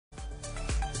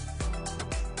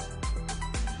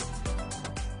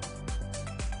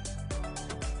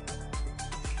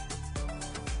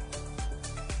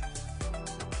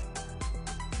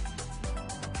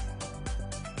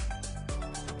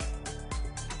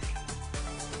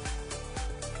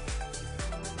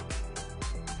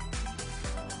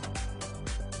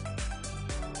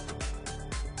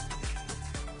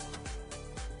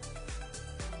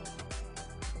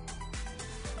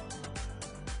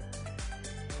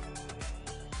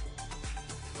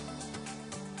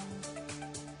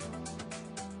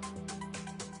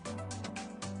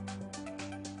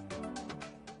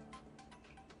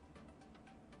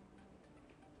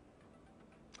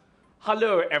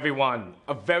Hello everyone,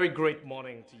 a very great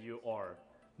morning to you all.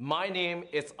 My name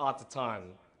is Artatan,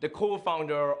 the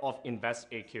co-founder of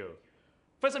InvestAQ.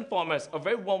 First and foremost, a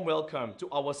very warm welcome to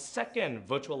our second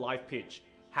virtual live pitch,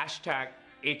 hashtag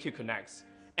AQ Connects,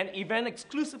 an event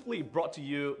exclusively brought to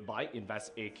you by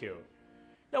InvestAQ.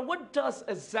 Now, what does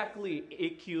exactly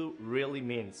AQ really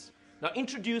means? Now,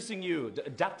 introducing you the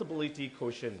adaptability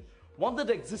quotient, one of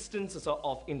the existences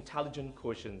of intelligent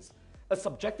quotients, a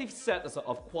subjective set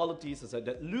of qualities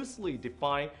that loosely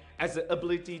define as the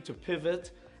ability to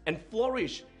pivot and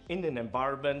flourish in an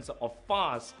environment of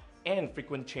fast and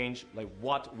frequent change like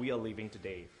what we are living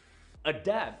today.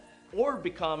 Adapt or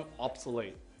become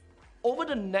obsolete. Over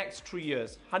the next 3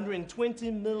 years,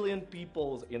 120 million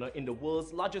people in the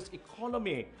world's largest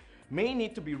economy may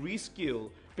need to be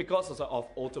reskilled because of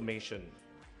automation.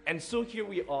 And so here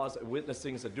we are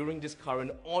witnessing during this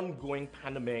current ongoing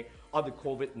pandemic of the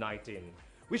COVID-19,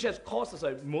 which has caused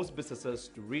most businesses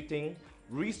to rethink,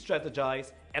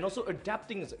 re-strategize, and also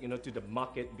adapting to the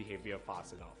market behavior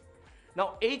fast enough.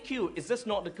 Now, AQ is just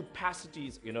not the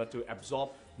capacities to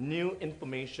absorb new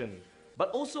information,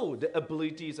 but also the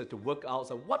abilities to work out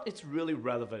what is really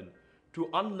relevant, to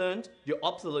unlearn your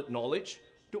obsolete knowledge,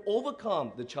 to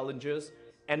overcome the challenges,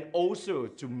 and also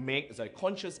to make a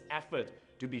conscious effort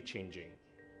to be changing.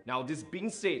 Now, this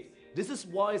being said, this is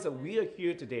why we are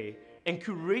here today and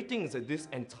curating this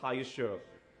entire show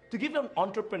to give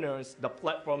entrepreneurs the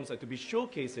platforms to be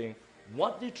showcasing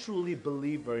what they truly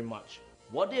believe very much,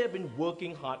 what they have been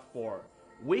working hard for,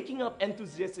 waking up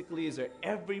enthusiastically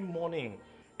every morning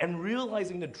and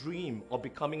realizing the dream of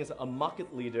becoming a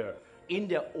market leader in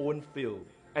their own field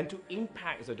and to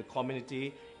impact the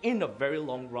community in the very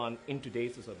long run in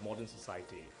today's modern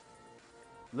society.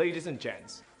 Ladies and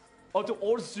gents, or to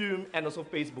all Zoom and also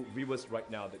Facebook viewers right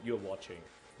now that you're watching,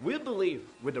 we believe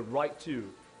with the right tool,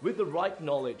 with the right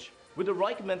knowledge, with the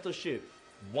right mentorship,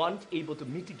 one able to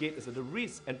mitigate the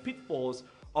risks and pitfalls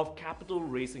of capital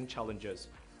raising challenges,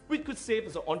 which could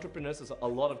save entrepreneurs a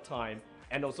lot of time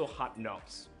and also hard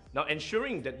knocks. Now,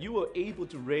 ensuring that you are able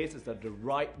to raise the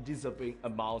right deserving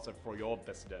amounts for your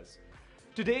business.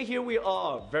 Today, here we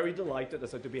are very delighted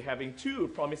to be having two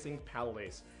promising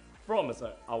panelists from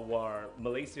our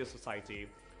Malaysia society.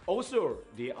 Also,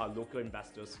 they are local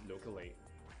investors locally.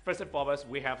 First and foremost,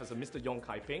 we have Mr. Yong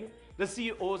Kai Ping, the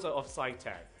CEO of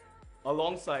SITEC,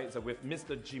 alongside with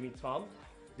Mr. Jimmy Tom,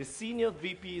 the Senior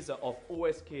VP of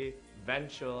OSK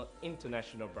Venture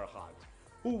International Berhad,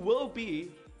 who will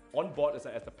be on board as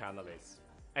the panelist.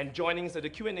 And joining the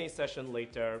Q&A session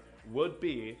later would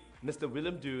be Mr.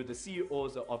 William Du, the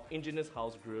CEO of Engineers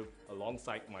House Group,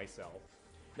 alongside myself.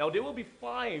 Now, there will be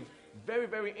 5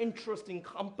 very interesting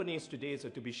companies today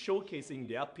to be showcasing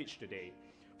their pitch today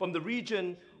from the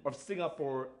region of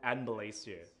Singapore and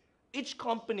Malaysia. Each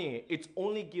company, it's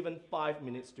only given 5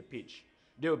 minutes to pitch.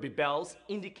 There will be bells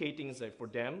indicating for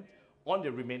them on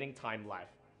the remaining time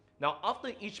left. Now,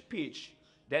 after each pitch,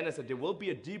 then there will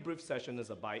be a debrief session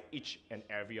by each and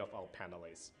every of our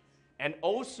panelists. And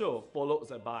also followed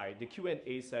by the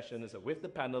Q&A session with the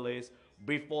panelists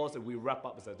before we wrap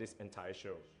up this entire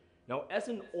show. Now, as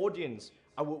an audience,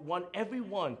 I would want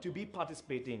everyone to be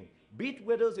participating, be it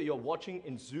whether you're watching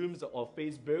in Zoom or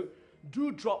Facebook.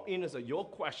 Do drop in your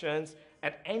questions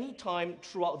at any time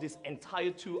throughout this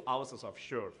entire 2 hours of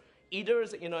show, either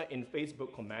in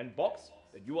Facebook comment box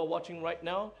that you are watching right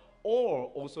now,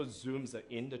 or also Zoom's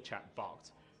in the chat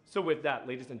box. So with that,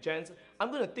 ladies and gents,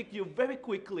 I'm going to take you very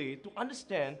quickly to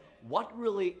understand what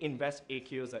really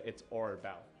InvestAQ is all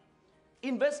about.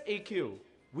 InvestAQ,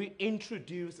 we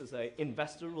introduce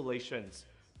investor relations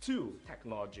to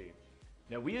technology.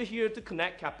 Now, we are here to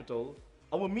connect capital.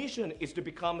 Our mission is to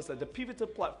become the pivotal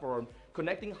platform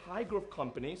connecting high growth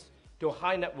companies to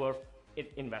high net worth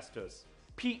investors,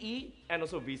 PE and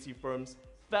also VC firms,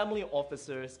 family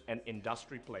officers, and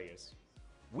industry players.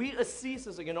 We assist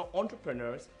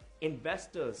entrepreneurs,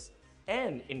 investors,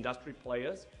 and industry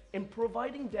players in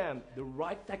providing them the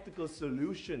right tactical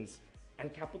solutions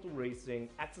and capital raising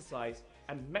exercise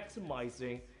and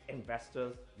maximizing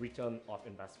investor return of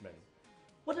investment.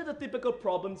 What are the typical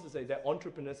problems that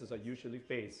entrepreneurs usually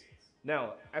face?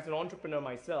 Now, as an entrepreneur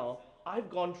myself, I've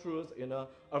gone through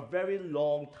a very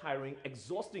long, tiring,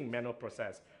 exhausting manual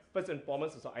process. First and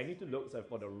foremost, I need to look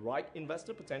for the right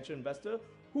investor, potential investor,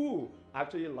 who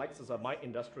actually likes my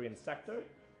industry and sector.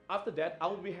 After that, I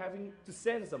will be having to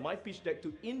send my pitch deck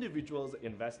to individuals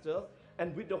investor,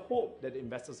 and with the hope that the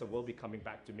investors will be coming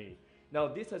back to me. Now,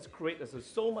 this has created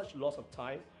so much loss of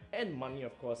time and money,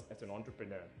 of course, as an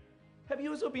entrepreneur. Have you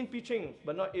also been pitching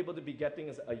but not able to be getting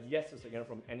a yes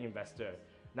from any investor?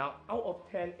 Now, out of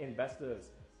 10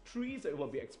 investors, three will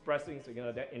be expressing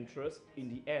their interest. In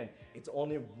the end, it's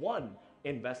only one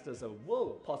investor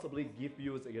will possibly give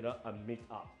you a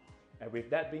meetup. And with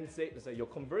that being said, your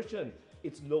conversion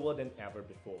is lower than ever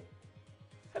before.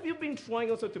 Have you been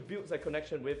trying also to build a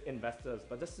connection with investors,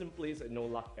 but just simply no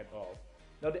luck at all?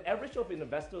 Now, the average of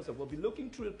investors will be looking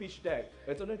through the pitch deck.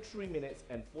 It's only 3 minutes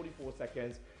and 44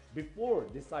 seconds before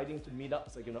deciding to meet up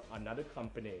another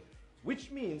company, which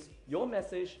means your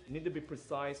message need to be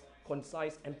precise,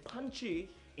 concise, and punchy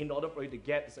in order for you to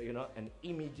get an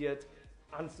immediate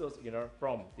answers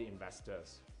from the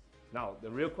investors. Now, the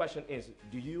real question is,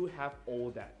 do you have all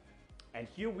that? And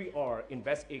here we are,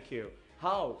 InvestAQ,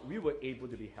 how we were able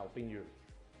to be helping you.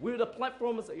 We're the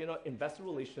platform investor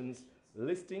relations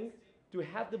listing to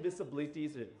have the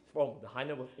visibilities from the high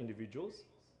net worth individuals,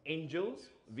 angels,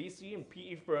 VC and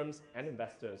PE firms, and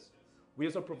investors. We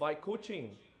also provide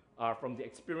coaching from the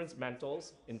experienced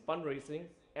mentors in fundraising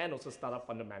and also startup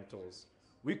fundamentals.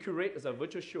 We curate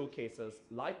virtual showcases,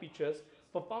 live pitches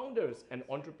for founders and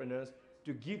entrepreneurs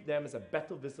to give them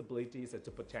better visibility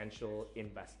to potential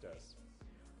investors.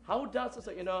 How does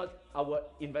our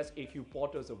InvestAQ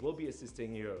portals will be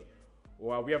assisting you?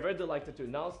 Well, we are very delighted to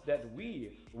announce that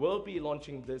we will be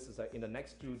launching this in the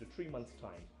next 2 to 3 months'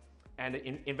 time. And the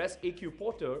InvestAQ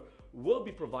portal will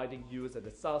be providing you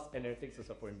the SaaS analytics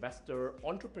for investor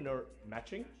entrepreneur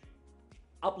matching,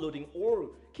 uploading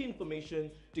all key information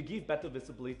to give better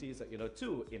visibility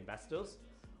to investors.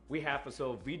 We have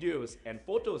also videos and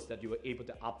photos that you are able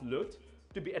to upload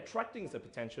to be attracting the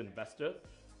potential investor,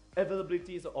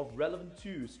 availabilities of relevant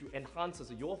tools to enhance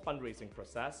your fundraising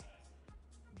process.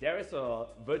 There is a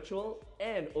virtual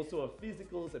and also a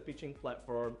physical pitching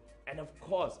platform. And of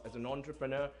course, as an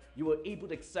entrepreneur, you are able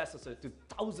to access to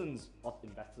thousands of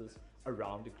investors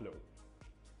around the globe.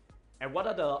 And what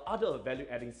are the other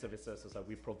value-adding services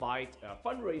we provide?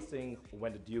 Fundraising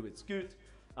when the deal is good.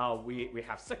 We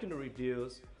have secondary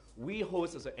deals. We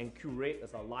host and curate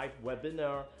a live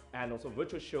webinar and also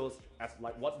virtual shows as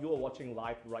like what you are watching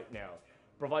live right now,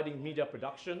 providing media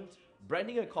production,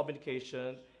 branding and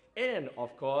communication, and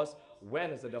of course,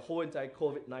 when the whole entire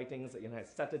COVID-19 has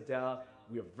settled down,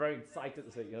 we are very excited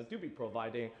to be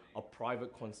providing a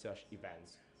private concierge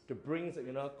events to bring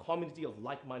community of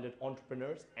like-minded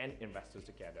entrepreneurs and investors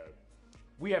together.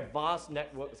 We have vast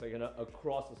networks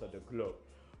across the globe,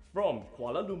 from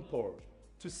Kuala Lumpur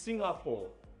to Singapore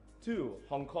to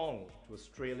Hong Kong to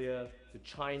Australia to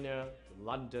China to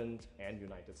London and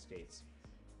United States.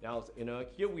 Now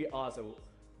here we are.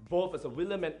 Both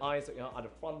William and I are the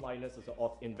frontliners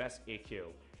of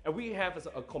InvestAQ. And we have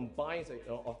a combined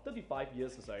of 35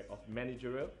 years of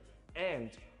managerial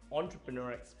and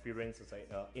entrepreneurial experience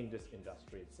in this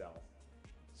industry itself.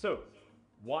 So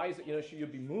why should you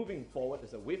be moving forward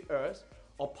with us,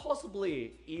 or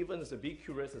possibly even be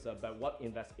curious about what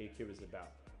InvestAQ is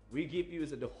about? We give you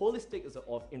the holistic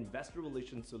of investor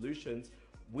relations solutions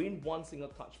in one single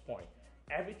touch point.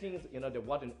 Everything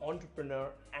what an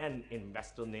entrepreneur and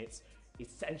investor needs,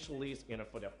 essentially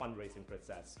for their fundraising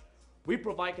process. We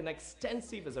provide an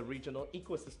extensive regional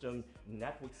ecosystem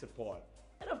network support,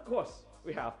 and of course,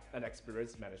 we have an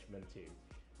experienced management team.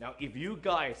 Now, if you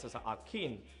guys are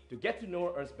keen to get to know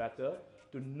us better,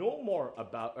 to know more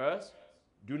about us,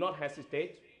 do not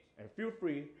hesitate and feel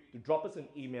free to drop us an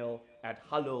email at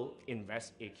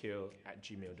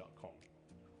helloinvestaq@gmail.com.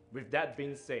 With that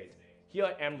being said, here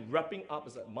I am wrapping up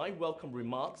my welcome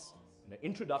remarks and the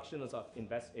introduction of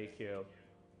InvestAQ.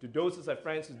 To those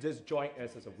friends who just joined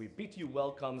us, we bid you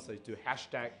welcome to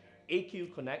 #AQ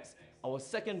Connects, our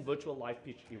second virtual live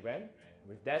pitch event.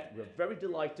 With that, we're very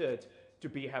delighted to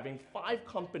be having 5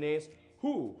 companies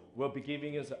who will be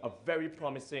giving us a very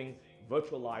promising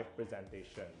virtual live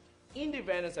presentation. In the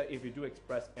event if you do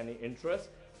express any interest,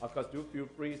 of course, do feel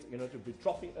free to be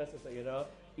dropping us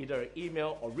either an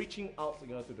email or reaching out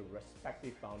to the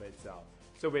respective founder itself.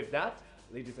 So with that,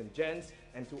 ladies and gents,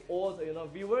 and to all the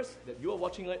viewers that you are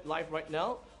watching live right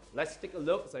now, let's take a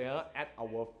look at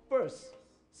our first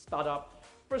startup,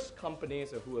 first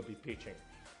companies who will be pitching.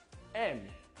 And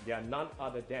they are none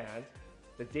other than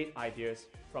the DateIdeas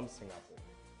from Singapore.